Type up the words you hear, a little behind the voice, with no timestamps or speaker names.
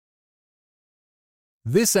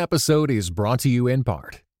This episode is brought to you in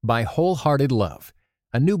part by Wholehearted Love,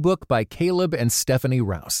 a new book by Caleb and Stephanie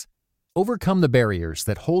Rouse. Overcome the barriers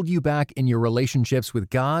that hold you back in your relationships with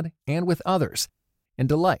God and with others, and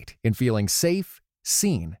delight in feeling safe,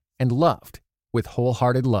 seen, and loved with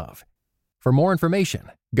Wholehearted Love. For more information,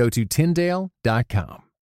 go to Tyndale.com.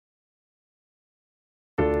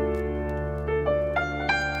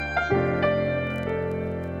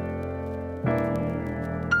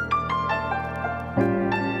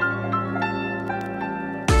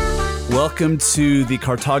 Welcome to The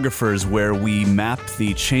Cartographers, where we map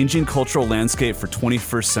the changing cultural landscape for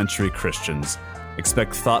 21st century Christians.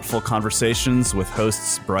 Expect thoughtful conversations with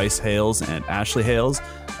hosts Bryce Hales and Ashley Hales,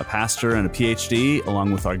 a pastor and a PhD,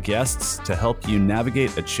 along with our guests to help you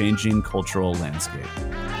navigate a changing cultural landscape.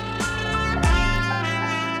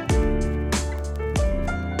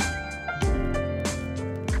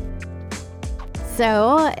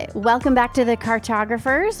 So, welcome back to The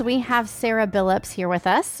Cartographers. We have Sara Billups here with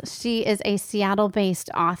us. She is a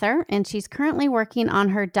Seattle-based author, and she's currently working on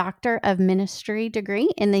her Doctor of Ministry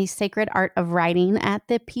degree in the Sacred Art of Writing at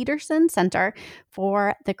the Peterson Center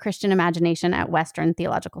for the Christian Imagination at Western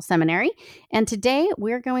Theological Seminary. And today,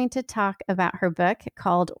 we're going to talk about her book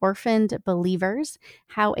called Orphaned Believers: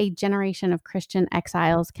 How a Generation of Christian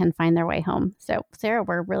Exiles Can Find Their Way Home. So, Sara,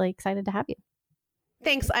 we're really excited to have you.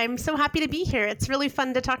 Thanks. I'm so happy to be here. It's really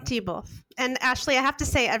fun to talk to you both. And Ashley, I have to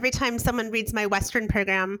say, every time someone reads my Western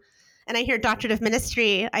program and I hear Doctorate of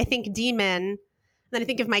Ministry, I think demon. And then I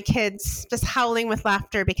think of my kids just howling with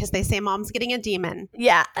laughter because they say mom's getting a demon.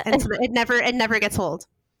 Yeah. And so it never gets old.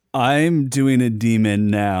 I'm doing a demon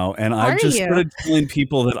now, and I've just started telling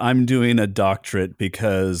people that I'm doing a doctorate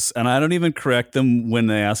because, and I don't even correct them when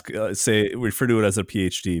they ask, refer to it as a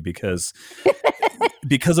PhD because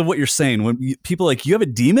of what you're saying. When people are like, you have a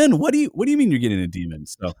demon? What do you mean you're getting a demon?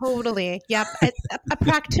 So totally. Yep. It's a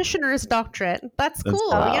practitioner's doctorate. That's cool.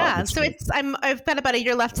 Yeah. That's so cool. I've got about a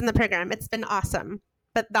year left in the program. It's been awesome.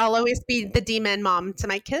 But I'll always be the demon mom to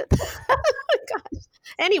my kids. Gosh.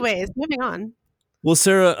 Anyways, moving on. Well,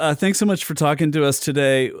 Sara, thanks so much for talking to us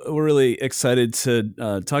today. We're really excited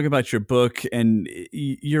to talk about your book, and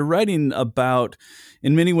you're writing about,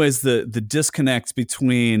 in many ways, the disconnect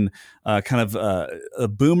between a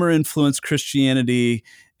boomer-influenced Christianity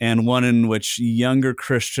and one in which younger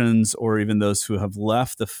Christians, or even those who have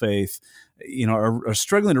left the faith, are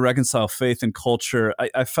struggling to reconcile faith and culture.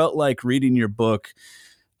 I felt like reading your book.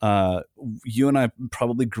 You and I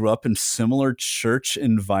probably grew up in similar church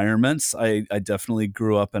environments. I definitely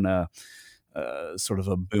grew up in a sort of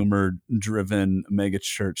a boomer-driven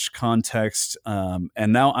megachurch context, and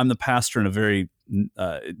now I'm the pastor in a very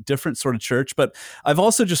different sort of church. But I've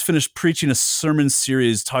also just finished preaching a sermon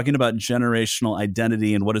series talking about generational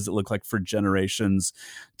identity and what does it look like for generations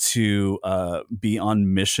to be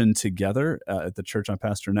on mission together at the church I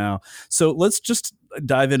pastor now. So let's just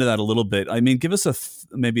dive into that a little bit. I mean, give us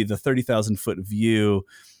maybe the 30,000-foot view.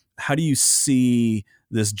 How do you see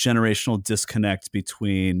this generational disconnect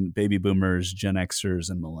between baby boomers, Gen Xers,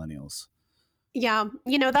 and millennials? Yeah,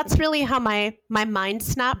 that's really how my mind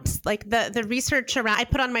snaps. Like the research around, I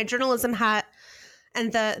put on my journalism hat,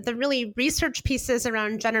 and the really research pieces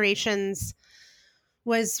around generations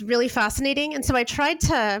was really fascinating. And so I tried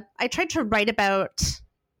to write about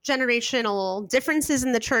generational differences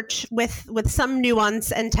in the church with some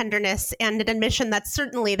nuance and tenderness, and an admission that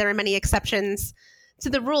certainly there are many exceptions to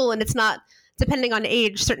the rule, and it's not depending on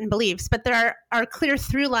age, certain beliefs, but there are clear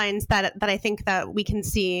through lines that I think that we can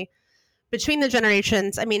see between the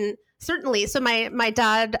generations. I mean, certainly. So my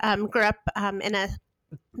dad grew up in a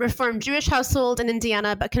Reformed Jewish household in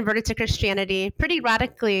Indiana, but converted to Christianity pretty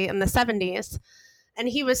radically in the 70s. And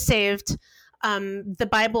he was saved. The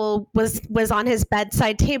Bible was on his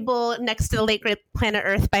bedside table next to The Late Great Planet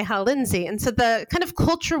Earth by Hal Lindsey. And so the kind of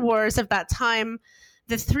culture wars of that time,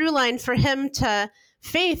 the through line for him to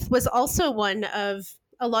faith was also one of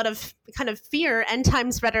a lot of kind of fear, end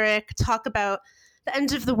times rhetoric, talk about the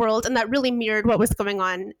end of the world, and that really mirrored what was going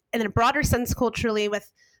on in a broader sense culturally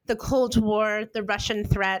with the Cold War, the Russian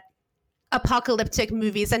threat, apocalyptic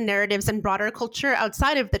movies and narratives and broader culture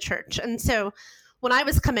outside of the church. And so when I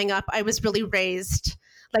was coming up, I was really raised,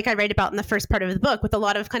 like I write about in the first part of the book, with a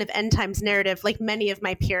lot of kind of end times narrative, like many of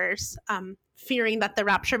my peers, fearing that the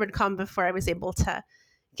rapture would come before I was able to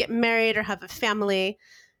get married or have a family.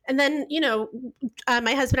 And then,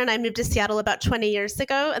 my husband and I moved to Seattle about 20 years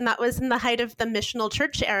ago, and that was in the height of the missional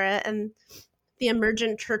church era and the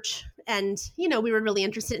emergent church. And, we were really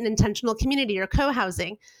interested in intentional community or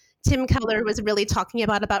co-housing. Tim Keller was really talking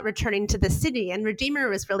about returning to the city, and Redeemer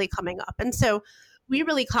was really coming up. And so we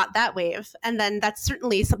really caught that wave. And then that's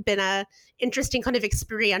certainly been a interesting kind of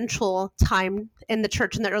experiential time in the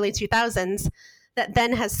church in the early 2000s that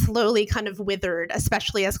then has slowly kind of withered,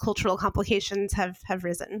 especially as cultural complications have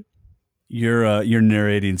risen. You're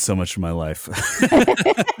narrating so much of my life.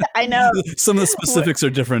 I know. Some of the specifics are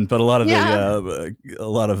different, but a lot of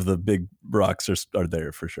the big rocks are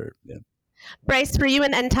there for sure. Yeah. Bryce, were you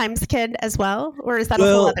an end times kid as well, or is that a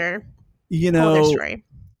whole other story?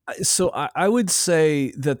 So I would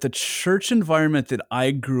say that the church environment that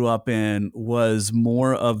I grew up in was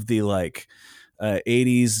more of the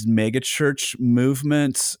 80s megachurch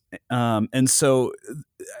movement. And so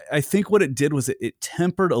I think what it did was it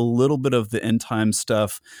tempered a little bit of the end time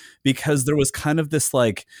stuff, because there was kind of this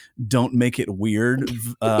don't make it weird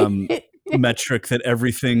metric that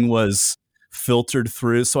everything was filtered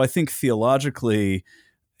through. So I think theologically,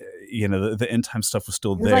 the end time stuff was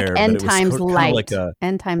still there. End but it times was light.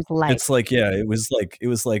 End times light. It's it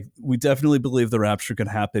was like we definitely believe the rapture could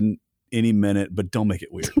happen any minute, but don't make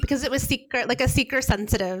it weird. Because it was a seeker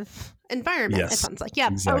sensitive environment. Yes, it sounds like. Yeah.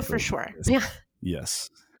 Exactly. Oh, for sure. Yeah. Yes.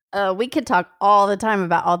 We could talk all the time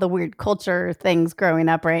about all the weird culture things growing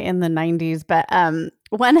up right in the 90s. But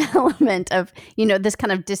one element of, this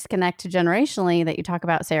kind of disconnect generationally that you talk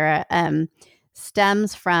about, Sara,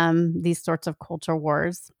 stems from these sorts of culture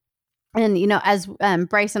wars. And, as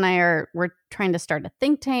Bryce and we're trying to start a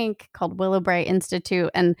think tank called Willowbrae Institute.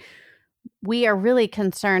 And we are really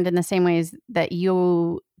concerned in the same ways that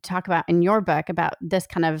you talk about in your book about this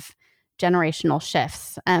kind of generational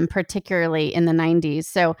shifts, particularly in the 90s.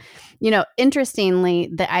 So,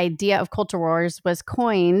 interestingly, the idea of culture wars was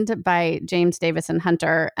coined by James Davison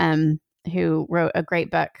Hunter, who wrote a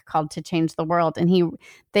great book called To Change the World. And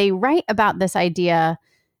they write about this idea,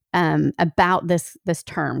 about this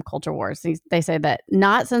term, culture wars. They say that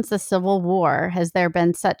not since the Civil War has there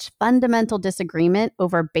been such fundamental disagreement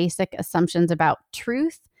over basic assumptions about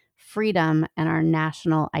truth, freedom, and our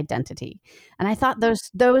national identity. And I thought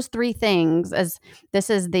those three things, as this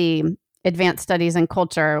is the Advanced Studies in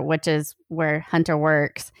Culture, which is where Hunter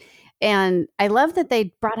works. And I love that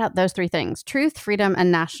they brought out those three things: truth, freedom,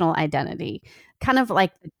 and national identity, kind of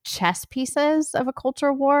like the chess pieces of a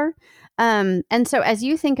culture war. And so as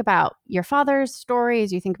you think about your father's story,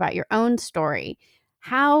 as you think about your own story,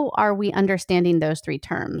 how are we understanding those three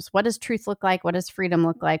terms? What does truth look like? What does freedom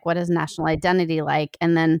look like? What is national identity like?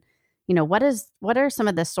 And then, what are some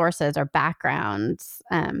of the sources or backgrounds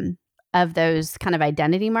of those kind of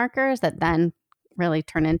identity markers that then really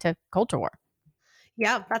turn into culture war?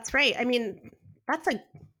 Yeah, that's right. I mean, that's an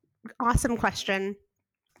awesome question.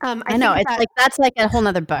 I know that's like a whole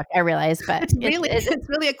nother book, I realize, but it's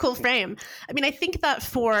really a cool frame. I mean, I think that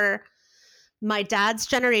for my dad's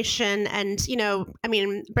generation, and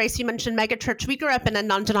Bryce, you mentioned megachurch. We grew up in a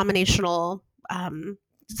non-denominational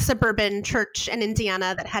suburban church in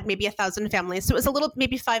Indiana that had maybe 1,000 families. So it was a little,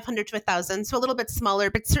 maybe 500 to 1,000, so a little bit smaller,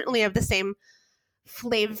 but certainly of the same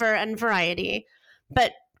flavor and variety.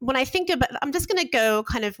 But when I think about, I'm just going to go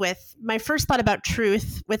kind of with my first thought about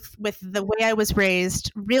truth with the way I was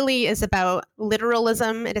raised really is about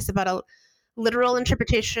literalism. It is about a literal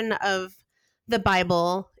interpretation of the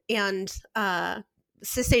Bible, and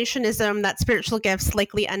cessationism, that spiritual gifts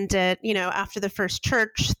likely ended, after the first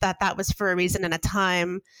church, that was for a reason and a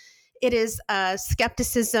time. It is a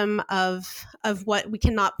skepticism of what we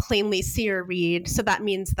cannot plainly see or read. So that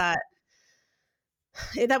means that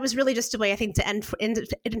was really just a way, I think,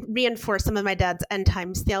 to reinforce some of my dad's end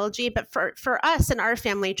times theology. But for us and our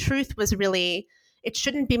family, truth was really, it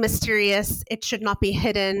shouldn't be mysterious. It should not be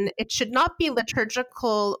hidden. It should not be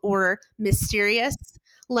liturgical or mysterious.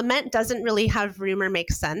 Lament doesn't really have room or make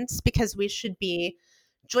sense, because we should be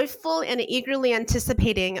joyful and eagerly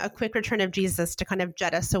anticipating a quick return of Jesus to kind of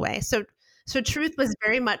jet us away. So truth was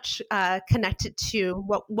very much connected to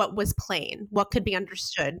what was plain, what could be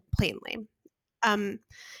understood plainly.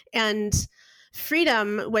 And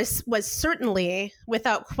freedom was certainly,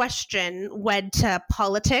 without question, wed to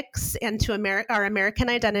politics and to our American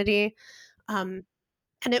identity.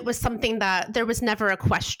 And it was something that there was never a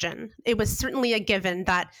question. It was certainly a given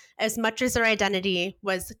that as much as our identity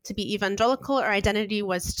was to be evangelical, our identity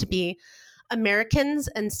was to be Americans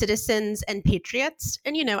and citizens and patriots.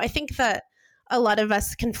 And, I think that a lot of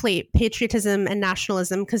us conflate patriotism and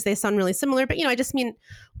nationalism because they sound really similar. But, I just mean,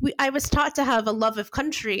 I was taught to have a love of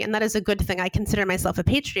country, and that is a good thing. I consider myself a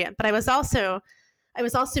patriot. But I was also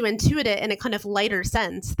intuited in a kind of lighter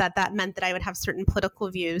sense that meant that I would have certain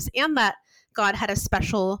political views, and that God had a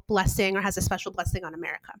special blessing, or has a special blessing on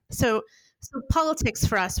America. So politics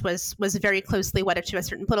for us was very closely wedded to a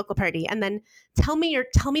certain political party. And then tell me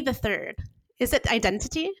the third. Is it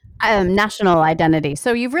identity? National identity.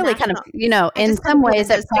 So you've really kind of, National. I in just kind some of ways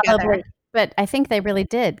blended it those probably, together. but I think they really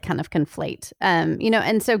did kind of conflate,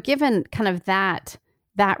 and so given kind of that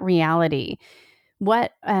reality,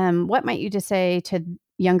 what might you just say to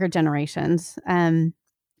younger generations, Gen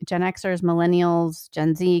Xers, millennials,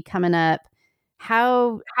 Gen Z coming up?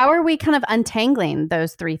 How are we kind of untangling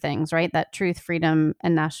those three things, right? That truth, freedom,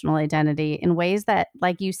 and national identity in ways that,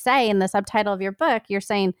 like you say in the subtitle of your book, you're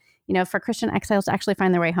saying, for Christian exiles to actually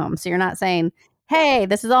find their way home. So you're not saying, hey,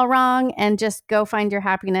 this is all wrong and just go find your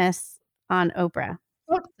happiness on Oprah.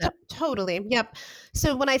 Oh, totally. Yep.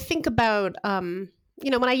 So when I think about, when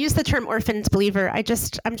I use the term orphaned believer, I'm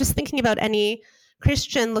just thinking about any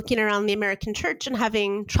Christian looking around the American church and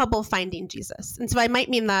having trouble finding Jesus. And so I might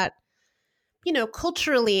mean that,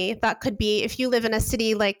 culturally, that could be if you live in a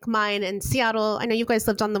city like mine in Seattle. I know you guys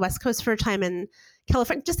lived on the West Coast for a time in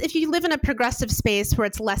California. Just if you live in a progressive space where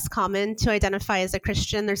it's less common to identify as a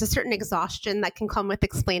Christian, there's a certain exhaustion that can come with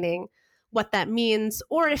explaining what that means.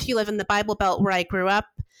 Or if you live in the Bible Belt where I grew up,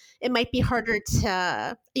 it might be harder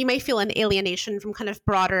you might feel an alienation from kind of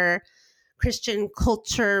broader Christian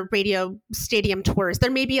culture, radio, stadium tours.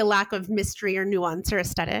 There may be a lack of mystery or nuance or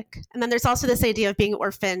aesthetic. And then there's also this idea of being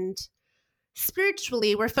orphaned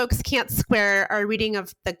spiritually, where folks can't square our reading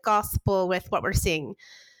of the gospel with what we're seeing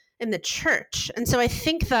in the church. And so I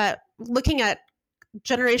think that looking at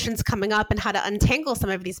generations coming up and how to untangle some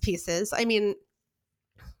of these pieces, I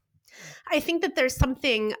think that there's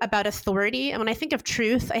something about authority. And when I think of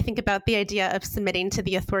truth, I think about the idea of submitting to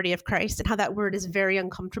the authority of Christ and how that word is very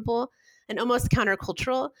uncomfortable and almost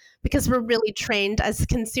countercultural, because we're really trained as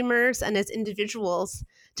consumers and as individuals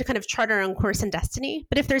to kind of chart our own course and destiny.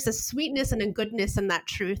 But if there's a sweetness and a goodness in that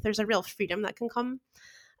truth, there's a real freedom that can come.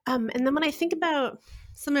 And then when I think about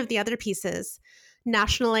some of the other pieces,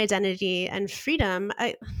 national identity and freedom,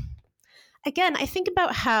 I think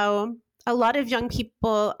about how a lot of young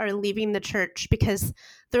people are leaving the church because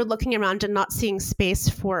they're looking around and not seeing space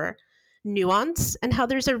for nuance, and how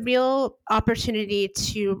there's a real opportunity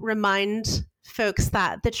to remind folks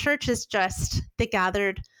that the church is just the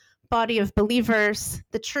gathered body of believers.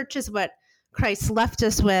 The church is what Christ left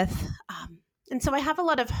us with. And so I have a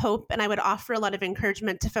lot of hope, and I would offer a lot of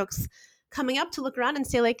encouragement to folks coming up to look around and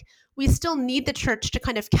say, like, we still need the church to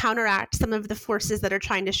kind of counteract some of the forces that are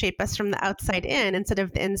trying to shape us from the outside in instead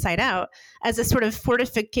of the inside out, as a sort of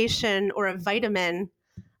fortification or a vitamin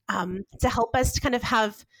to help us to kind of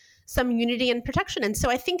have some unity and protection. And so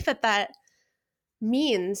I think that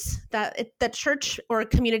means that the church or a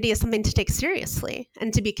community is something to take seriously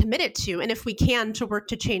and to be committed to, and if we can, to work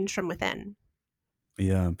to change from within.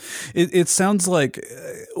 Yeah. It sounds like,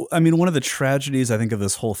 one of the tragedies, I think, of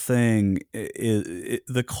this whole thing is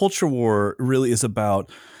the culture war really is about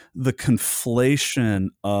the conflation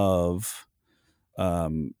of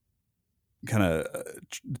kind of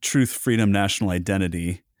truth, freedom, national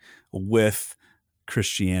identity with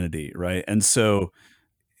Christianity, right? And so,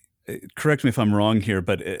 correct me if I'm wrong here,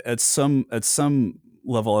 but at some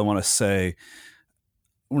level, I want to say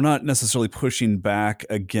we're not necessarily pushing back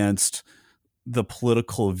against the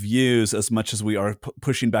political views as much as we are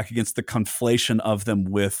pushing back against the conflation of them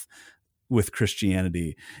with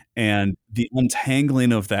Christianity, and the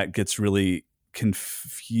untangling of that gets really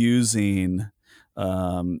confusing.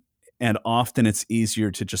 And often it's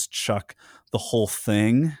easier to just chuck the whole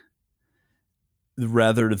thing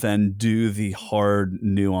rather than do the hard,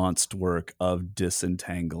 nuanced work of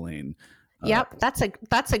disentangling. Yep, that's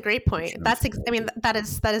a great point.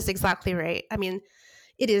 That is exactly right.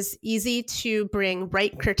 It is easy to bring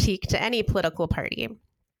right critique to any political party.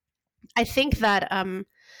 I think that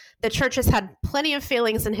the church has had plenty of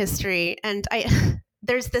failings in history, and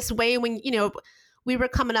there's this way when we were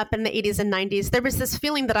coming up in the 80s and 90s, there was this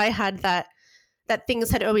feeling that I had that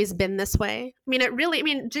things had always been this way.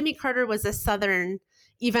 Jimmy Carter was a Southern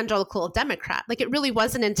evangelical Democrat. Like, it really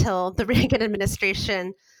wasn't until the Reagan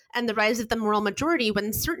administration and the rise of the moral majority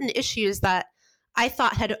when certain issues that I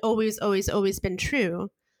thought had always been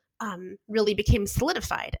true really became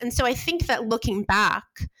solidified. And so I think that looking back,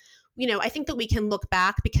 I think that we can look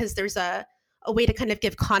back because there's a way to kind of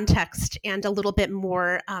give context and a little bit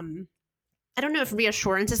more, I don't know if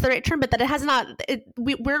reassurance is the right term, but that it has not,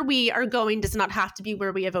 where we are going does not have to be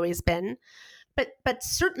where we have always been. But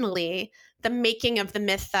certainly the making of the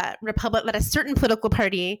myth that a certain political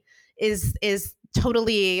party is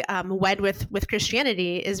totally wed with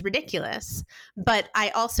Christianity is ridiculous. But I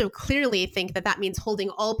also clearly think that means holding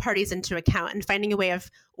all parties into account and finding a way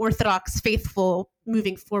of orthodox, faithful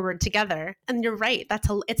moving forward together. And you're right,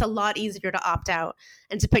 it's a lot easier to opt out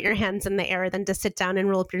and to put your hands in the air than to sit down and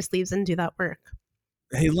roll up your sleeves and do that work.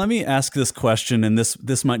 Hey, let me ask this question, and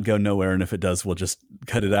this might go nowhere, and if it does, we'll just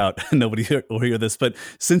cut it out. Nobody will hear this. But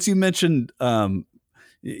since you mentioned,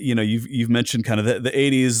 you've mentioned kind of the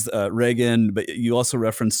 '80s, Reagan, but you also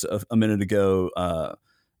referenced a minute ago.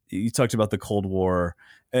 You talked about the Cold War,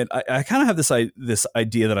 and I kind of have this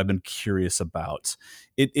idea that I've been curious about.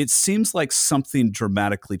 It seems like something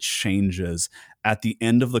dramatically changes at the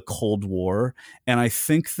end of the Cold War, and I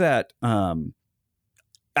think that.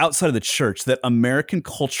 Outside of the church, that American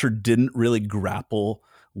culture didn't really grapple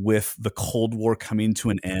with the Cold War coming to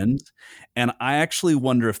an end. And I actually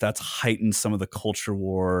wonder if that's heightened some of the culture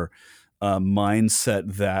war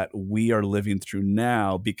mindset that we are living through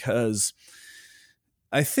now, because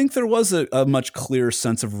I think there was a much clearer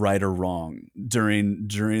sense of right or wrong during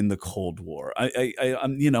the Cold War.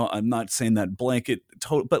 I'm not saying that blanket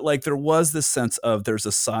total, but like there was this sense of there's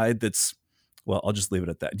a side that's, well, I'll just leave it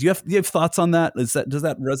at that. Do you have thoughts on that? Does that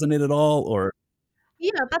resonate at all? Or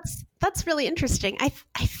That's really interesting. I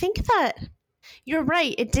think that you're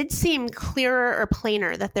right. It did seem clearer or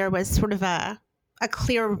plainer that there was sort of a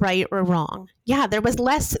clear right or wrong. Yeah, there was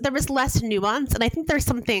less nuance, and I think there's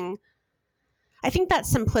something. I think that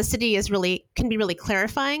simplicity can be really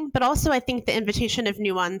clarifying, but also I think the invitation of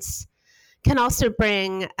nuance can also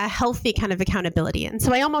bring a healthy kind of accountability. And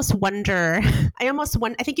so I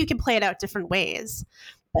think you can play it out different ways.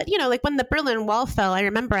 But, like when the Berlin Wall fell, I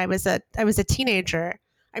remember I was a teenager.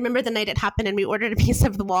 I remember the night it happened and we ordered a piece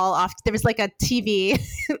of the wall off. There was like a TV,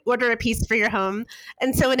 order a piece for your home.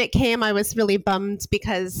 And so when it came, I was really bummed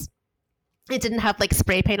because it didn't have like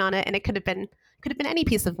spray paint on it, and it could have been any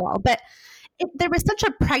piece of wall. But there was such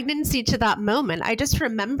a pregnancy to that moment. I just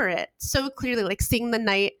remember it so clearly, like seeing the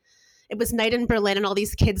night. It was night in Berlin and all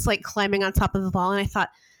these kids like climbing on top of the wall. And I thought,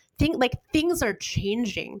 things are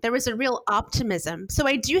changing. There was a real optimism. So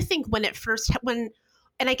I do think and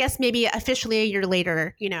I guess maybe officially a year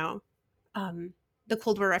later, the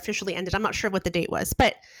Cold War officially ended. I'm not sure what the date was,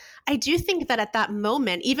 but I do think that at that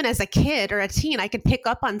moment, even as a kid or a teen, I could pick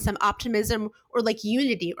up on some optimism or like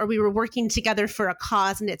unity, or we were working together for a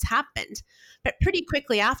cause and it's happened. But pretty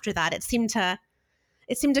quickly after that, it seemed to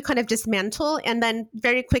kind of dismantle. And then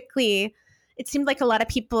very quickly, it seemed like a lot of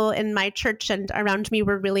people in my church and around me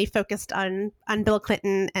were really focused on Bill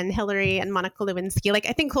Clinton and Hillary and Monica Lewinsky. Like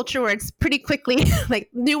I think culture wars pretty quickly, like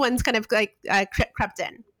new ones kind of like crept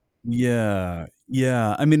in. Yeah.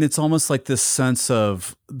 I mean, it's almost like this sense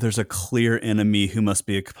of there's a clear enemy who must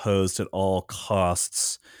be opposed at all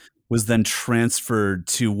costs was then transferred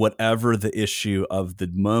to whatever the issue of the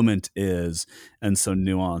moment is. And so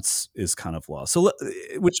nuance is kind of lost. So,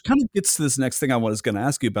 which kind of gets to this next thing I was going to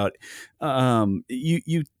ask you about.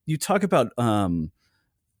 You talk about, one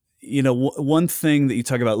thing that you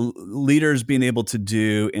talk about leaders being able to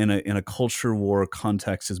do in a culture war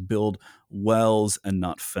context is build wells and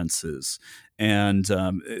not fences. And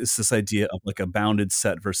it's this idea of like a bounded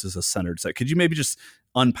set versus a centered set. Could you maybe just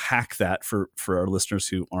unpack that for our listeners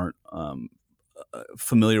who aren't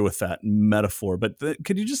familiar with that metaphor? But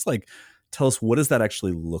could you just like tell us, what does that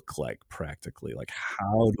actually look like practically? Like,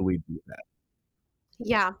 how do we do that?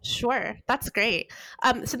 Yeah, sure. That's great.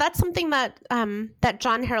 So that's something that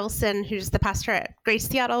John Harrelson, who's the pastor at Grace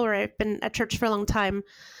Seattle, where I've been at church for a long time,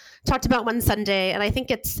 talked about one Sunday. And I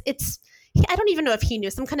think it's I don't even know if he knew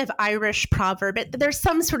some kind of Irish proverb. There's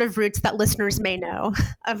some sort of roots that listeners may know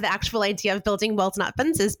of the actual idea of building wells, not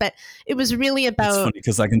fences. But it was really about. It's funny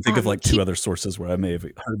because I can think of like two other sources where I may have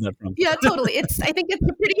heard that from. Yeah, totally. I think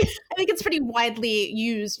it's pretty widely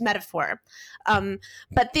used metaphor.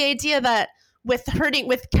 But the idea that with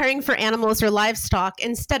caring for animals or livestock,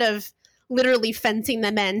 instead of literally fencing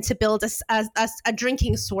them in to build a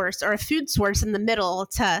drinking source or a food source in the middle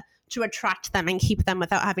to attract them and keep them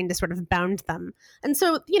without having to sort of bound them. And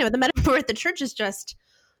so, the metaphor at the church is just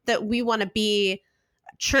that we want to be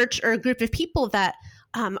a church or a group of people that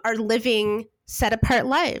are living set apart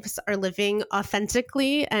lives, are living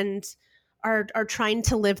authentically, and are trying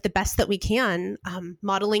to live the best that we can,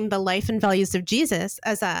 modeling the life and values of Jesus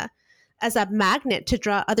as a magnet to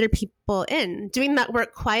draw other people in, doing that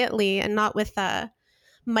work quietly and not with a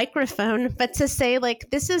microphone, but to say like,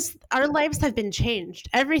 our lives have been changed.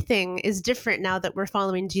 Everything is different now that we're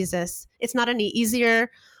following Jesus. It's not any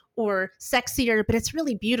easier or sexier, but it's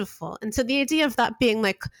really beautiful. And so the idea of that being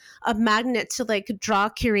like a magnet to like draw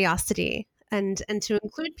curiosity and to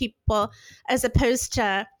include people, as opposed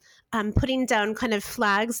to putting down kind of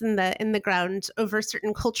flags in the ground over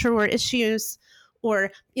certain culture war issues,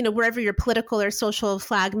 or, wherever your political or social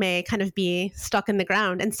flag may kind of be stuck in the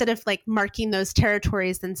ground, instead of like marking those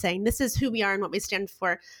territories and saying, this is who we are and what we stand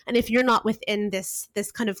for. And if you're not within this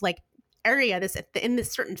kind of like area, in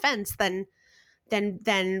this certain fence, then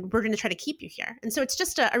then we're going to try to keep you here. And so it's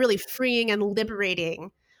just a really freeing and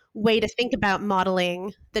liberating way to think about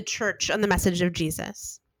modeling the church and the message of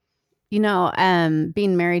Jesus.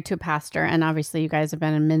 Being married to a pastor, and obviously you guys have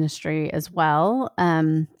been in ministry as well,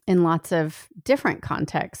 in lots of different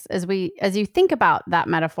contexts. As you think about that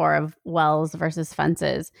metaphor of wells versus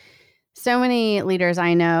fences, so many leaders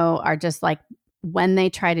I know are just like, when they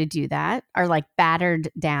try to do that, are like battered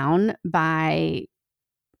down by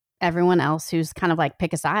everyone else who's kind of like,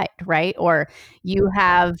 pick a side, right? Or you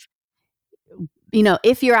have,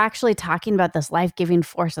 if you're actually talking about this life-giving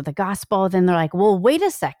force of the gospel, then they're like, well, wait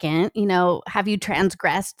a second, have you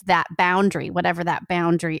transgressed that boundary, whatever that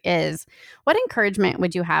boundary is? What encouragement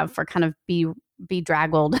would you have for kind of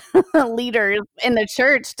bedraggled leaders in the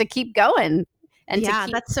church to keep going and to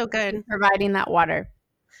keep that's so good, providing that water?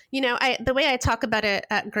 The way I talk about it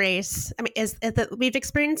at Grace, is that we've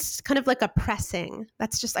experienced kind of like a pressing.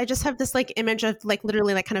 I just have this like image of like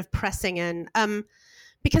literally like kind of pressing in.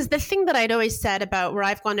 Because the thing that I'd always said about where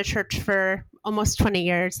I've gone to church for almost 20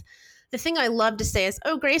 years, the thing I love to say is,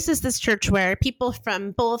 Grace is this church where people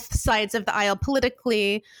from both sides of the aisle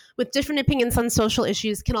politically, with different opinions on social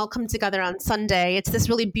issues, can all come together on Sunday. It's this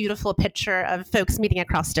really beautiful picture of folks meeting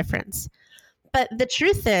across difference. But the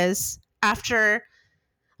truth is,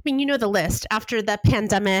 the list, after the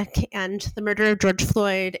pandemic and the murder of George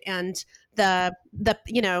Floyd and the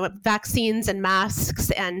vaccines and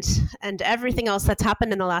masks and everything else that's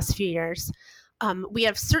happened in the last few years, we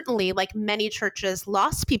have certainly, like many churches,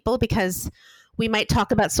 lost people because we might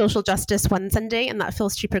talk about social justice one Sunday and that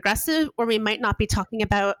feels too progressive, or we might not be talking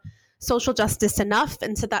about social justice enough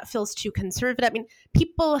and so that feels too conservative.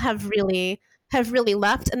 People have really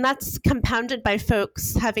left, and that's compounded by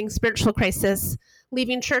folks having spiritual crisis,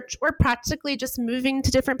 leaving church, or practically just moving to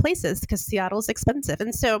different places because Seattle's expensive.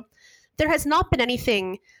 And so there has not been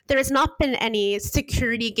any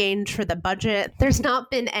security gained for the budget. There's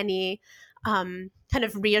not been any kind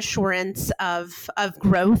of reassurance of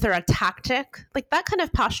growth or a tactic. Like that kind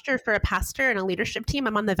of posture for a pastor and a leadership team,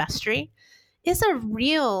 I'm on the vestry, is a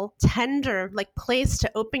real tender like place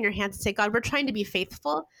to open your hands and say, God, we're trying to be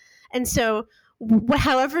faithful. And so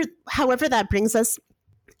however that brings us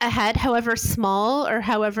ahead, however small or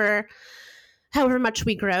however much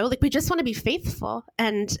we grow, like we just want to be faithful.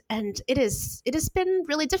 And it has been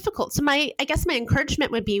really difficult. So I guess my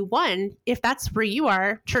encouragement would be, one, if that's where you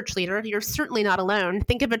are, church leader, you're certainly not alone.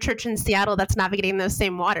 Think of a church in Seattle that's navigating those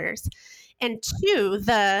same waters. And two,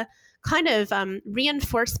 the kind of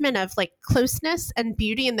reinforcement of like closeness and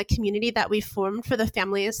beauty in the community that we've formed for the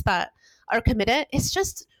families that are committed is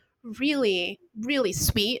just really, really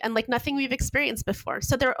sweet and like nothing we've experienced before.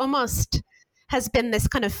 So there almost has been this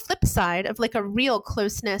kind of flip side of like a real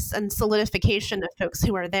closeness and solidification of folks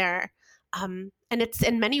who are there. And it's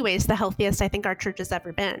in many ways the healthiest I think our church has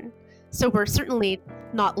ever been. So we're certainly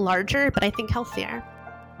not larger, but I think healthier.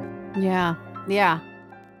 Yeah. Yeah.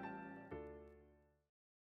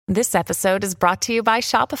 This episode is brought to you by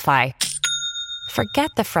Shopify.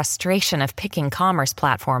 Forget the frustration of picking commerce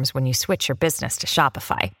platforms when you switch your business to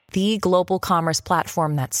Shopify, the global commerce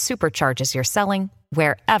platform that supercharges your selling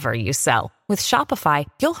wherever you sell. With Shopify,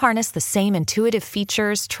 you'll harness the same intuitive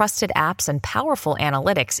features, trusted apps, and powerful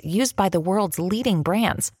analytics used by the world's leading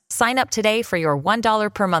brands. Sign up today for your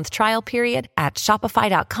 $1 per month trial period at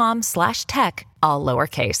shopify.com/tech, all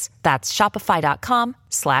lowercase. That's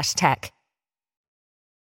shopify.com/tech.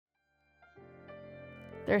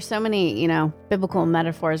 There's so many, biblical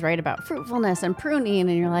metaphors, right, about fruitfulness and pruning,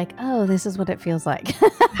 and you're like, oh, this is what it feels like.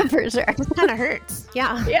 For sure. It kind of hurts.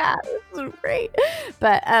 Yeah. Yeah, this is great.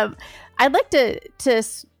 But I'd like to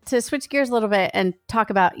switch gears a little bit and talk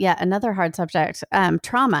about yet another hard subject,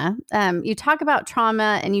 trauma. You talk about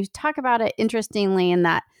trauma, and you talk about it interestingly in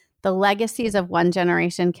that the legacies of one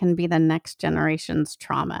generation can be the next generation's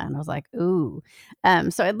trauma. And I was like, ooh.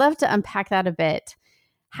 So I'd love to unpack that a bit.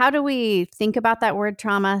 How do we think about that word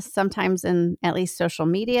trauma? Sometimes in at least social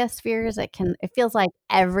media spheres, it feels like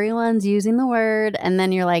everyone's using the word. And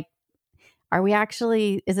then you're like,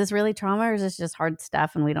 is this really trauma, or is this just hard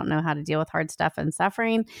stuff and we don't know how to deal with hard stuff and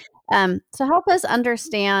suffering? So help us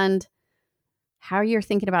understand how you're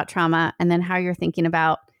thinking about trauma, and then how you're thinking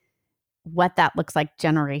about what that looks like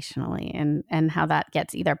generationally, and how that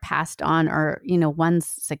gets either passed on or, one's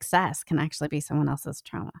success can actually be someone else's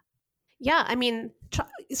trauma. Yeah,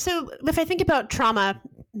 so if I think about trauma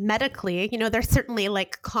medically, there's certainly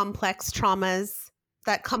like complex traumas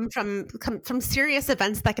that come from serious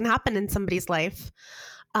events that can happen in somebody's life,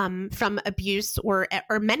 from abuse or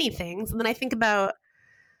many things. And then I think about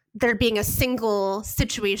there being a single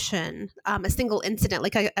situation, a single incident,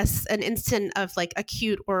 like an instant of like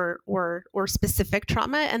acute or specific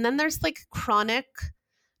trauma, and then there's like chronic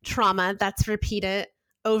trauma that's repeated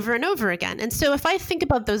over and over again. And so if I think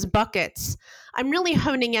about those buckets, I'm really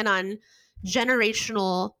honing in on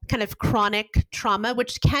generational kind of chronic trauma,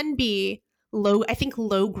 which can be low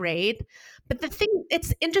grade. But the thing,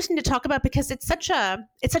 it's interesting to talk about because it's such a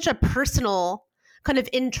personal kind of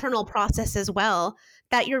internal process as well,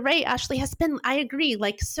 that you're right, Ashley, has been, I agree,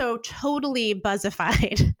 like so totally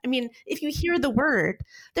buzzified. I mean, if you hear the word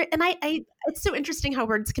there, and I it's so interesting how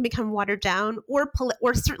words can become watered down or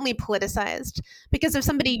certainly politicized, because if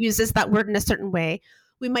somebody uses that word in a certain way,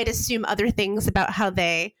 we might assume other things about how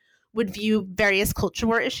they would view various culture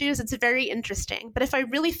war issues. It's very interesting. But if I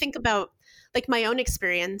really think about like my own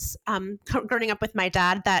experience growing up with my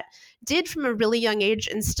dad, that did from a really young age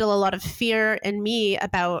instill a lot of fear in me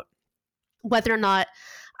about whether or not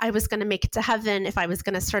I was going to make it to heaven, if I was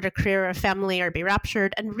going to start a career or a family or be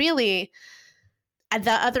raptured. And really,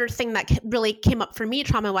 the other thing that really came up for me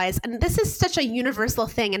trauma-wise, and this is such a universal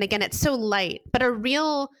thing, and again, it's so light, but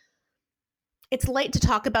it's light to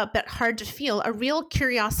talk about, but hard to feel, a real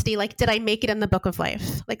curiosity, like, did I make it in the book of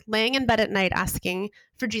life? Like laying in bed at night asking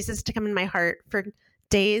for Jesus to come in my heart for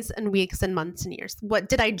days and weeks and months and years. What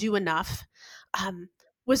did I do enough?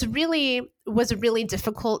 Was really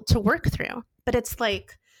difficult to work through. But it's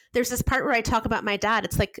like, there's this part where I talk about my dad.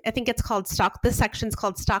 It's like, I think it's called this section's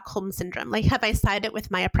called Stockholm Syndrome. Like, have I sided with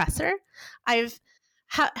my oppressor?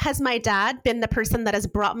 Has my dad been the person that has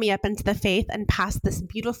brought me up into the faith and passed this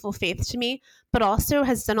beautiful faith to me, but also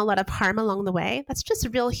has done a lot of harm along the way? That's just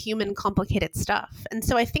real human, complicated stuff. And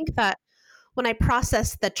so I think that when I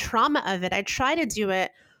process the trauma of it, I try to do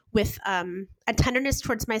it with a tenderness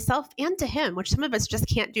towards myself and to him, which some of us just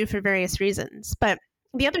can't do for various reasons. But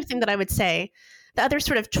the other thing that I would say, the other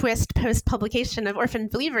sort of twist post-publication of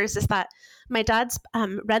Orphaned Believers, is that my dad's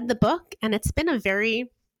read the book, and it's been a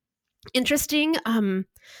very interesting,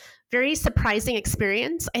 very surprising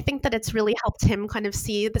experience. I think that it's really helped him kind of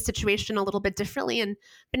see the situation a little bit differently and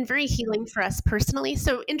been very healing for us personally.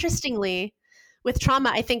 So interestingly, with trauma,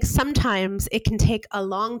 I think sometimes it can take a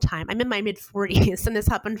long time. I'm in my mid-40s, and this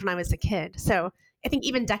happened when I was a kid. So I think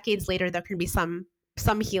even decades later, there can be some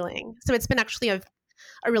healing. So it's been actually a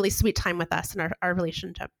really sweet time with us and our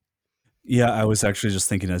relationship. Yeah, I was actually just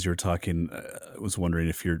thinking as you were talking, I was wondering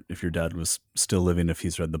if your dad was still living, if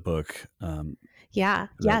he's read the book.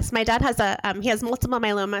 Yes. My dad has he has multiple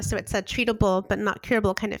myeloma, so it's a treatable but not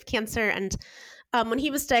curable kind of cancer. And when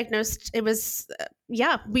he was diagnosed, it was,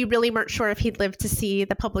 we really weren't sure if he'd live to see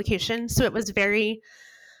the publication. So it was very,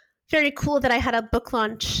 very cool that I had a book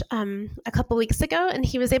launch a couple weeks ago, and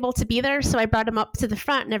he was able to be there. So I brought him up to the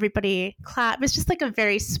front and everybody clapped. It was just like a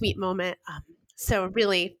very sweet moment. So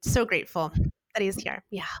really so grateful that he's here.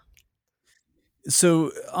 Yeah.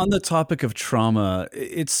 So on the topic of trauma,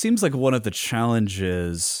 it seems like one of the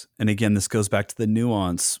challenges, and again, this goes back to the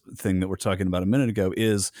nuance thing that we're talking about a minute ago,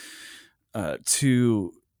 is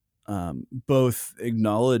to both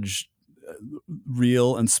acknowledge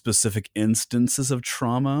real and specific instances of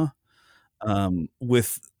trauma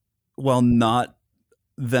while not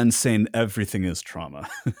then saying everything is trauma,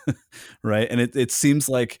 right? And it seems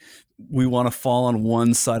like we want to fall on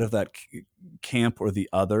one side of that camp or the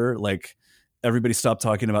other. Like, everybody stop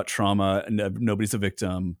talking about trauma and nobody's a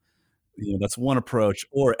victim. That's one approach.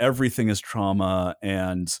 Or everything is trauma,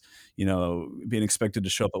 and being expected to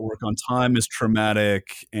show up at work on time is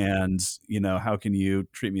traumatic, and how can you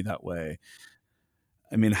treat me that way?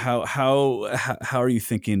 I mean, how are you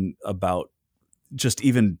thinking about just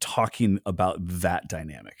even talking about that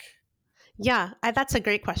dynamic? Yeah, that's a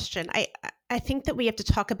great question. I think that we have to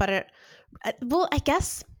talk about it. Well,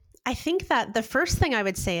 I think that the first thing I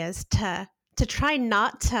would say is to try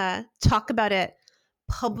not to talk about it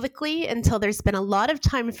publicly until there's been a lot of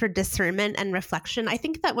time for discernment and reflection. I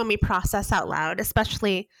think that when we process out loud,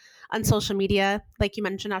 especially on social media, like you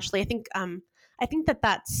mentioned, Ashley, I think that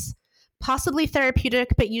that's possibly therapeutic,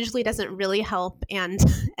 but usually doesn't really help and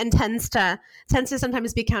tends to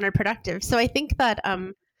sometimes be counterproductive. So I think that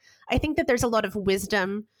there's a lot of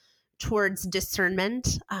wisdom towards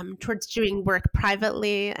discernment, towards doing work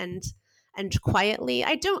privately and quietly.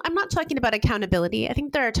 I'm not talking about accountability. I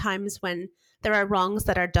think there are times when there are wrongs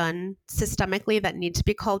that are done systemically that need to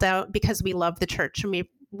be called out because we love the church and we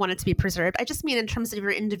want it to be preserved. I just mean in terms of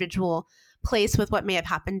your individual place with what may have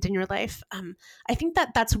happened in your life. I think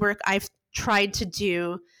that that's work I've tried to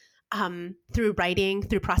do through writing,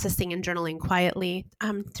 through processing and journaling quietly,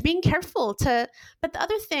 to being careful but the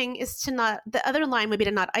other thing is the other line would be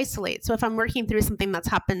to not isolate. So if I'm working through something that's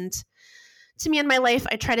happened to me in my life,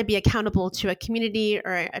 I try to be accountable to a community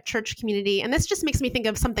or a church community. And this just makes me think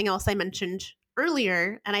of something else I mentioned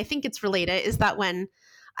earlier, and I think it's related, is that when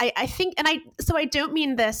I think, so I don't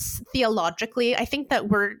mean this theologically. I think that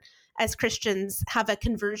we're, as Christians, have a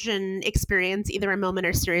conversion experience, either a moment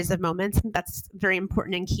or series of moments. And that's very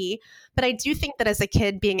important and key. But I do think that as a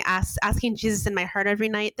kid, being asking Jesus in my heart every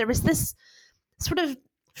night, there was this sort of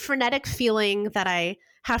frenetic feeling that I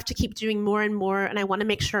have to keep doing more and more, and I want to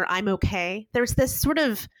make sure I'm okay. There's this sort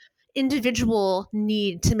of individual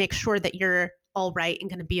need to make sure that you're all right and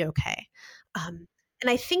going to be okay. And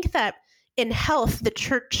I think that in health, the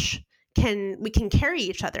church we can carry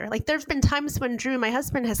each other. Like there've been times when Drew, my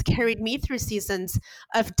husband, has carried me through seasons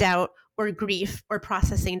of doubt or grief or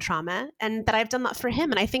processing trauma, and that I've done that for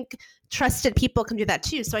him. And I think trusted people can do that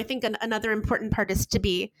too. So I think another important part is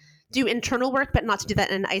to do internal work, but not to do that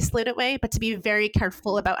in an isolated way, but to be very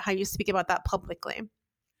careful about how you speak about that publicly.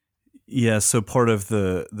 Yeah. So part of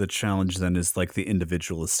the challenge then is like the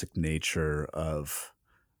individualistic nature of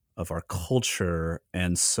our culture,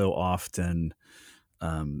 and so often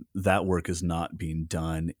that work is not being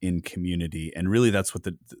done in community. And really, that's what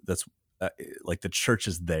like the church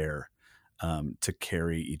is there to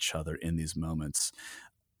carry each other in these moments.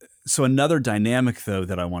 So another dynamic, though,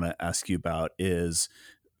 that I want to ask you about is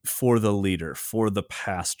for the leader, for the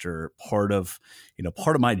pastor. Part of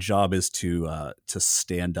my job is to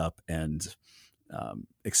stand up and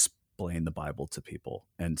explain the Bible to people.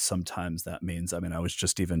 And sometimes that means, I was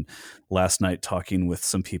just even last night talking with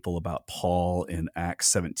some people about Paul in Acts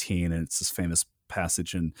 17, and it's this famous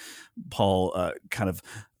passage, and Paul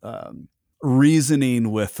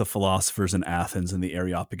reasoning with the philosophers in Athens and the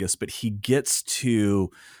Areopagus, but he gets to,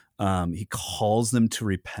 he calls them to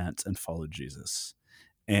repent and follow Jesus.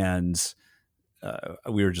 And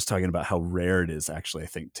we were just talking about how rare it is actually, I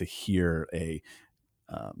think, to hear a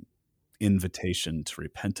invitation to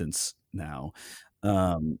repentance now.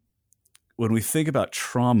 When we think about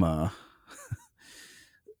trauma,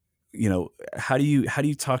 how do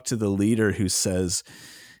you talk to the leader who says,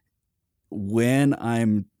 when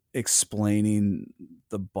I'm explaining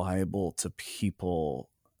the Bible to people,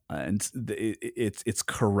 and it's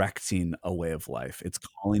correcting a way of life, it's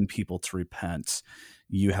calling people to repent,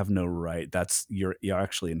 you have no right. You're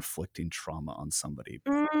actually inflicting trauma on somebody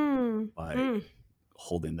by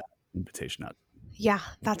holding that invitation out. Yeah,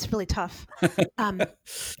 that's really tough.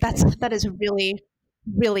 That is really,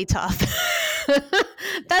 really tough.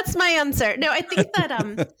 That's my answer. No, I think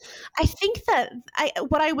that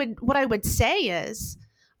what I would say is,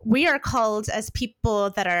 we are called as people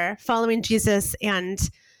that are following Jesus and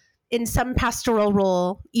in some pastoral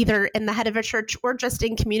role, either in the head of a church or just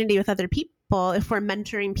in community with other people, if we're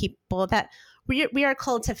mentoring people, that we are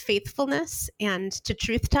called to faithfulness and to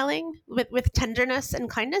truth telling with tenderness and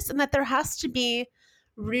kindness, and that there has to be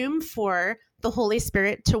room for the Holy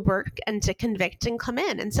Spirit to work and to convict and come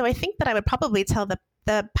in. And so I think that I would probably tell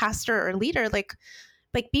the pastor or leader, like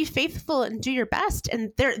be faithful and do your best.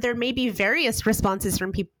 And there may be various responses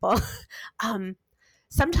from people.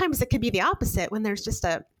 Sometimes it could be the opposite, when there's just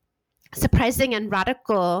a surprising and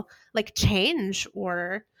radical change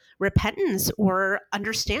or repentance or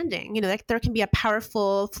understanding. Like there can be a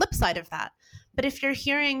powerful flip side of that. But if you're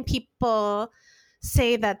hearing people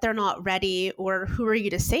say that they're not ready, or who are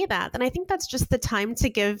you to say that, then I think that's just the time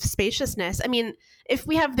to give spaciousness. If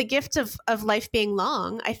we have the gift of life being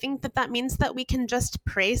long, I think that means that we can just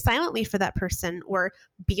pray silently for that person or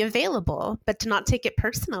be available, but to not take it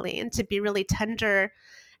personally and to be really tender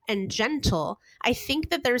and gentle. I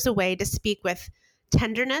think that there's a way to speak with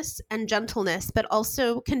tenderness and gentleness, but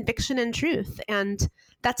also conviction and truth. And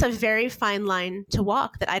that's a very fine line to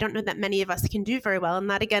walk that I don't know that many of us can do very well. And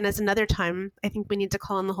that, again, is another time I think we need to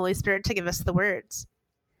call on the Holy Spirit to give us the words.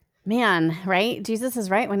 Man, right? Jesus is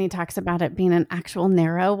right when he talks about it being an actual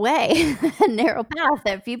narrow way, a narrow path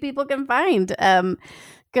that few people can find.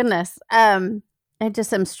 Goodness. I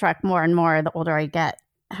just am struck more and more the older I get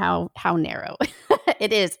how narrow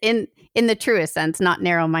it is in the truest sense, not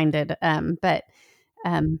narrow-minded, but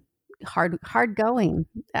hard going,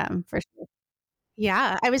 for sure.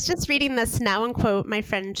 Yeah, I was just reading this now and quote my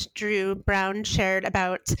friend Drew Brown shared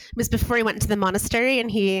about, it was before he went to the monastery,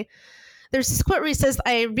 and there's this quote where he says,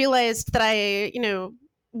 I realized that I,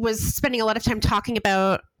 was spending a lot of time talking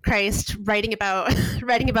about Christ, writing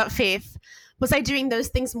about faith. Was I doing those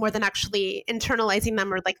things more than actually internalizing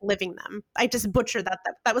them or living them? I just butchered that.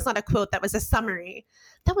 That was not a quote. That was a summary.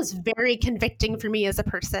 That was very convicting for me as a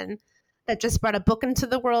person that just brought a book into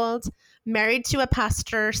the world, married to a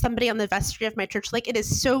pastor, somebody on the vestry of my church. It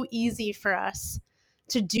is so easy for us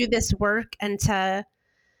to do this work and to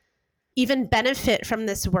even benefit from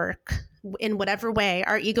this work in whatever way.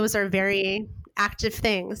 Our egos are very active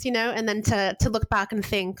things, and then to look back and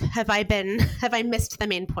think, have I missed the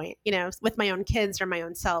main point, with my own kids or my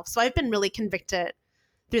own self. So I've been really convicted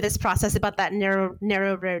through this process about that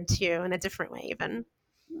narrow road too, in a different way even.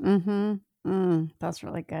 That's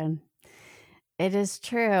really good. It is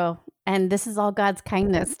true. And this is all God's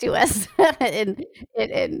kindness to us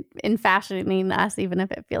in fashioning us, even if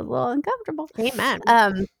it feels a little uncomfortable. Amen.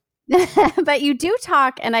 But you do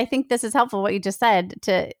talk, and I think this is helpful, what you just said.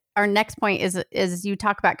 To our next point is you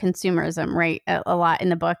talk about consumerism, right, a lot in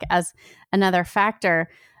the book as another factor.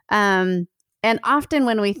 And often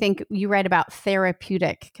when we think, you write about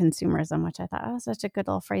therapeutic consumerism, which I thought, such a good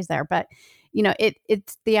little phrase there. But,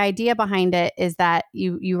 it's the idea behind it is that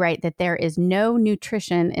you write that there is no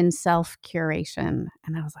nutrition in self-curation.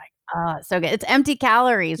 And I was like, oh, so good. It's empty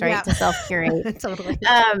calories, right, Yeah. to self-curate. Totally.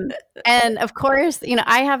 And of course,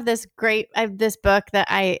 I have this book that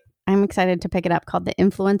I'm excited to pick it up called The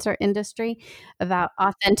Influencer Industry, about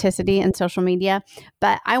authenticity in social media.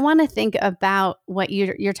 But I want to think about what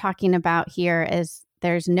you're talking about here is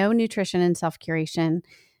there's no nutrition in self-curation.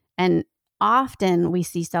 And often we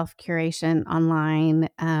see self-curation online,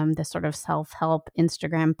 the sort of self-help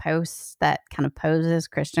Instagram posts that kind of poses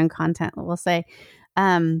Christian content, we'll say.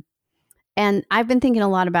 And I've been thinking a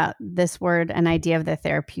lot about this word and idea of the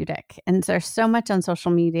therapeutic. And there's so much on social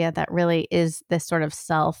media that really is this sort of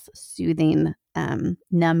self-soothing,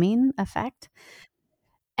 numbing effect.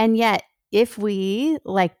 And yet, if we,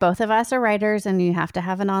 like both of us are writers and you have to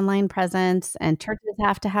have an online presence and churches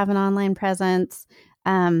have to have an online presence,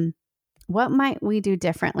 what might we do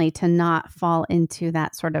differently to not fall into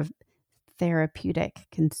that sort of therapeutic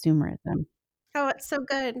consumerism? Oh, it's so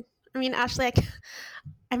good. I mean, Ashley,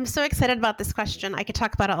 I'm so excited about this question. I could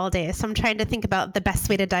talk about it all day. So I'm trying to think about the best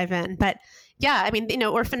way to dive in. But yeah, I mean,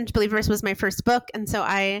 Orphaned Believers was my first book. And so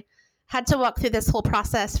I had to walk through this whole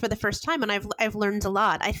process for the first time. And I've learned a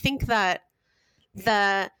lot. I think that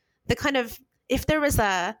the kind of, if there was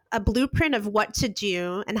a blueprint of what to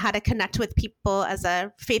do and how to connect with people as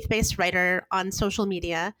a faith-based writer on social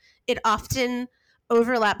media, it often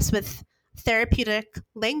overlaps with therapeutic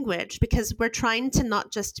language, because we're trying to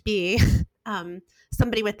not just be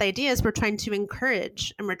somebody with ideas. We're trying to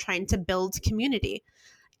encourage, and we're trying to build community.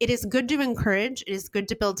 It is good to encourage. It is good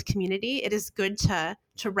to build community. It is good to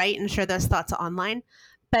write and share those thoughts online.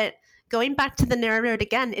 But going back to the narrow road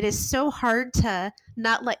again, it is so hard to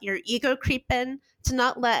not let your ego creep in, to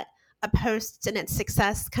not let a post and its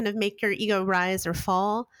success kind of make your ego rise or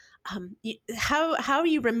fall. How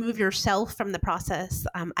you remove yourself from the process,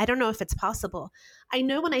 I don't know if it's possible. I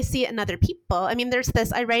know when I see it in other people. I mean, there's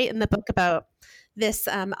this, I write in the book about this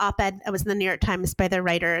op-ed that was in the New York Times by the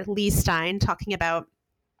writer Lee Stein, talking about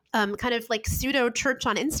kind of like pseudo church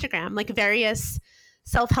on Instagram, like various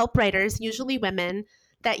self-help writers, usually women,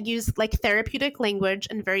 that use like therapeutic language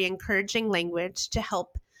and very encouraging language to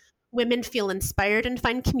help women feel inspired and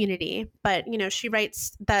find community. But, she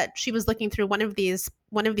writes that she was looking through one of these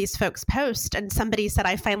folks' posts, and somebody said,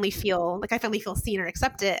 I finally feel seen or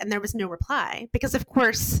accepted. And there was no reply, because of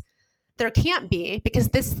course there can't be, because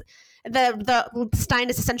the Stein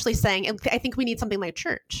is essentially saying, I think we need something like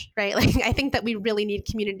church, right? Like, I think that we really need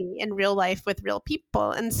community in real life with real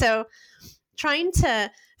people. And so trying to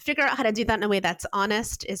figure out how to do that in a way that's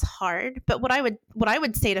honest is hard. But what I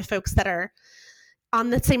would say to folks that are on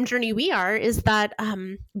the same journey we are is that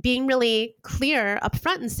being really clear up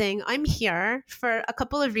front and saying, I'm here for a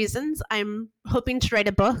couple of reasons. I'm hoping to write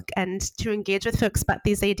a book and to engage with folks about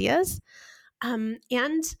these ideas. I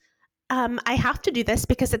have to do this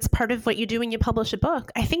because it's part of what you do when you publish a book.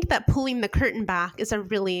 I think that pulling the curtain back is a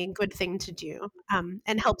really good thing to do,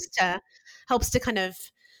 and helps to kind of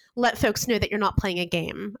let folks know that you're not playing a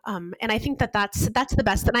game. And I think that that's the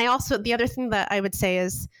best. And the other thing that I would say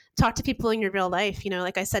is talk to people in your real life.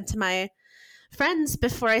 Like I said to my friends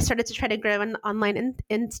before I started to try to grow an online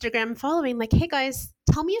Instagram following, like, hey guys,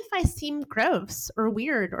 tell me if I seem gross or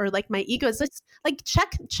weird or like my ego is, let's like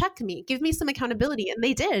check me, give me some accountability. And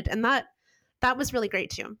they did. And that was really great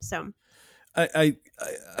too. So I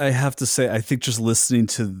have to say, I think just listening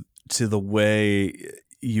to the way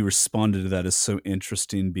you responded to that is so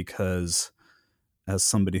interesting, because as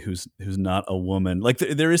somebody who's not a woman, like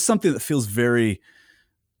there is something that feels very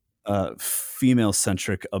female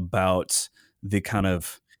centric about the kind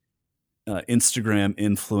of Instagram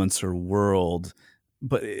influencer world.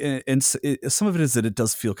 But some of it is that it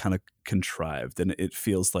does feel kind of contrived, and it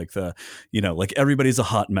feels like like everybody's a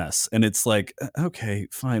hot mess, and it's like, okay,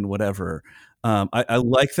 fine, whatever. I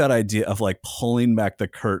like that idea of like pulling back the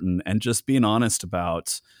curtain and just being honest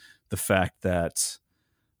about the fact that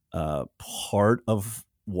part of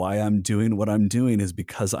why I'm doing what I'm doing is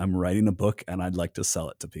because I'm writing a book and I'd like to sell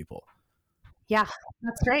it to people. Yeah,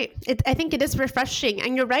 that's right. I think it is refreshing,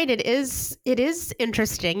 and you're right. It is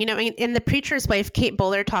interesting. You know, in The Preacher's Wife, Kate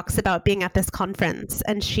Bowler talks about being at this conference,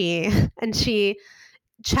 and she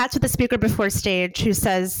chats with the speaker before stage who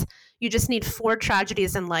says you just need 4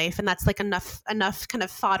 tragedies in life, and that's like enough kind of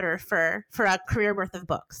fodder for a career worth of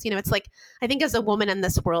books. You know, it's like, I think as a woman in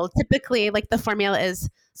this world, typically like the formula is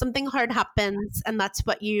something hard happens, and that's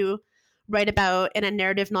what you write about in a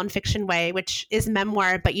narrative nonfiction way, which is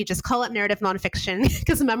memoir, but you just call it narrative nonfiction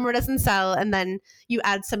because memoir doesn't sell, and then you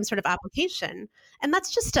add some sort of application. And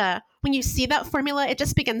that's just when you see that formula, it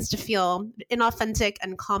just begins to feel inauthentic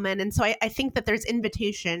and common. And so I think that there's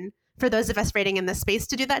invitation for those of us writing in this space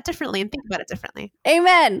to do that differently and think about it differently.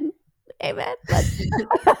 Amen. Amen.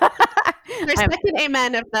 Our second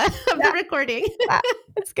amen of the recording.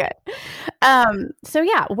 That's good. So,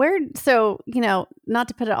 you know, not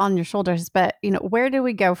to put it on your shoulders, but, you know, where do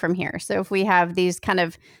we go from here? So if we have these kind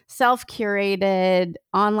of self-curated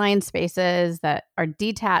online spaces that are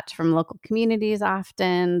detached from local communities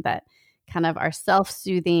often, that kind of are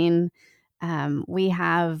self-soothing, we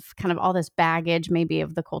have kind of all this baggage maybe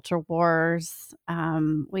of the culture wars.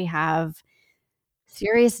 We have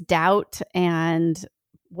serious doubt and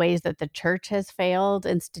ways that the church has failed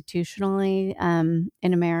institutionally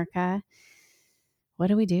in America. What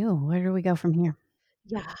do we do? Where do we go from here?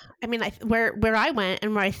 Yeah, I mean, where I went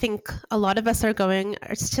and where I think a lot of us are going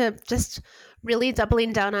is to just really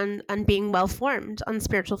doubling down on being well formed, on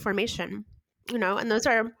spiritual formation. You know, and those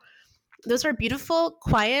are beautiful,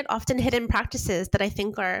 quiet, often hidden practices that I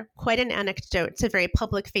think are quite an anecdote to very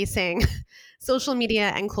public facing social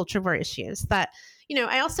media and culture war issues. That, you know,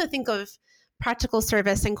 I also think of practical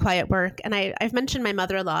service and quiet work. And I've mentioned my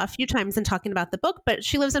mother-in-law a few times in talking about the book, but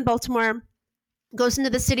she lives in Baltimore, goes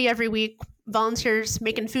into the city every week, volunteers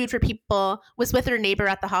making food for people, was with her neighbor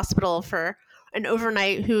at the hospital for an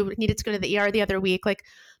overnight who needed to go to the ER the other week. Like,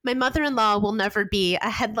 my mother-in-law will never be a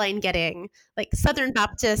headline getting like Southern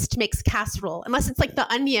Baptist makes casserole, unless it's like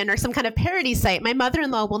The Onion or some kind of parody site. My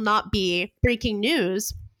mother-in-law will not be breaking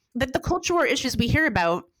news. That the culture war issues we hear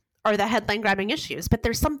about are the headline grabbing issues, but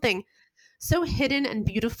there's something so hidden and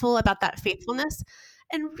beautiful about that faithfulness.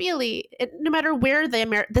 And really, no matter where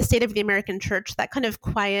the state of the American church, that kind of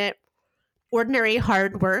quiet, ordinary,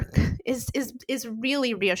 hard work is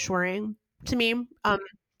really reassuring to me. But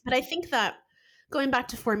I think that going back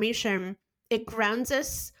to formation, it grounds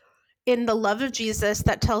us in the love of Jesus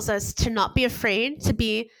that tells us to not be afraid,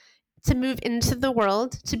 to move into the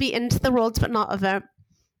world, to be into the world but not of it,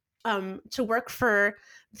 to work for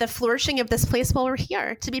the flourishing of this place while we're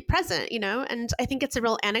here, to be present, you know. And I think it's a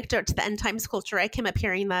real anecdote to the end times culture. I came up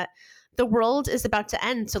hearing that the world is about to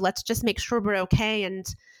end, so let's just make sure we're okay and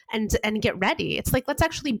get ready. It's like, let's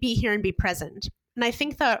actually be here and be present. And I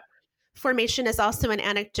think that formation is also an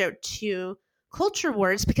anecdote to culture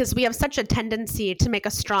wars, because we have such a tendency to make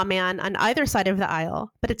a straw man on either side of the aisle,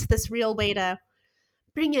 but it's this real way to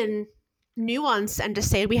bring in nuance and to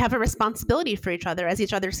say we have a responsibility for each other as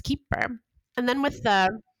each other's keeper. And then with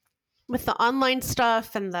the online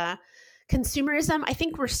stuff and the consumerism, I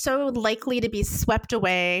think we're so likely to be swept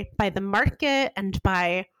away by the market and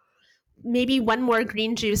by maybe one more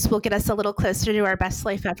green juice will get us a little closer to our best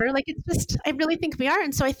life ever. Like, it's just, I really think we are.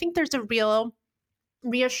 And so I think there's a real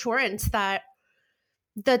reassurance that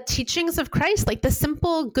the teachings of Christ, like the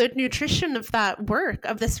simple good nutrition of that work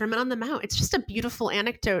of the Sermon on the Mount, it's just a beautiful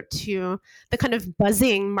anecdote to the kind of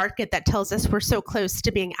buzzing market that tells us we're so close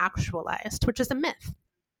to being actualized, which is a myth.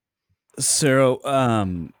 Sara,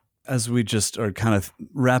 as we just are kind of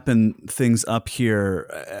wrapping things up here,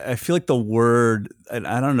 I feel like the word, and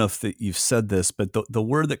I don't know if you've said this, but the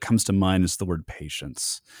word that comes to mind is the word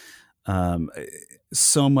patience.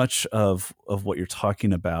 So much of what you're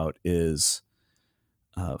talking about is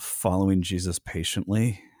following Jesus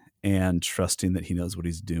patiently and trusting that he knows what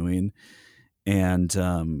he's doing.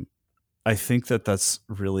 And I think that that's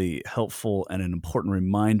really helpful and an important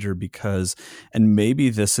reminder, because, and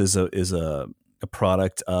maybe this is a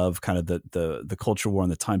product of kind of the culture war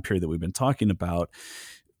and the time period that we've been talking about.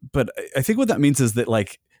 But I think what that means is that,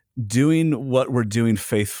 like, doing what we're doing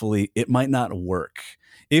faithfully, it might not work.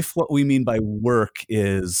 If what we mean by work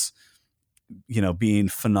is, you know, being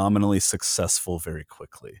phenomenally successful very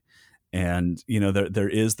quickly. And, you know, there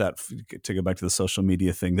is that, to go back to the social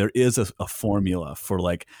media thing, there is a formula for,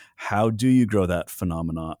 like, how do you grow that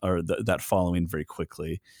phenomena or that following very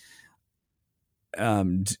quickly.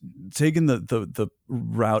 Taking the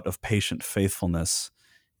route of patient faithfulness,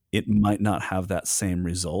 it might not have that same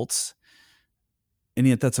results, and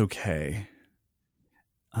yet that's okay.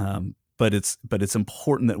 but it's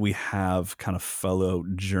important that we have kind of fellow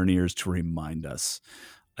journeyers to remind us,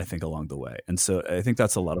 I think, along the way. And so I think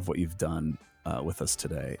that's a lot of what you've done with us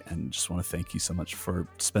today. And just want to thank you so much for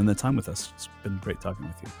spending the time with us. It's been great talking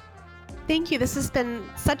with you. Thank you. This has been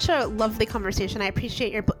such a lovely conversation. I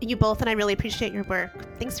appreciate you both, and I really appreciate your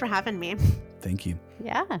work. Thanks for having me. Thank you.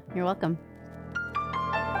 Yeah, you're welcome.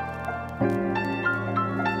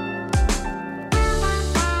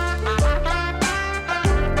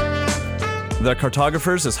 The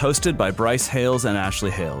Cartographers is hosted by Bryce Hales and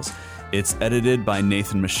Ashley Hales. It's edited by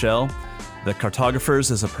Nathan Michelle. The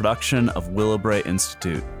Cartographers is a production of Willowbrae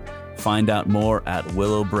Institute. Find out more at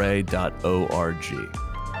willowbrae.org.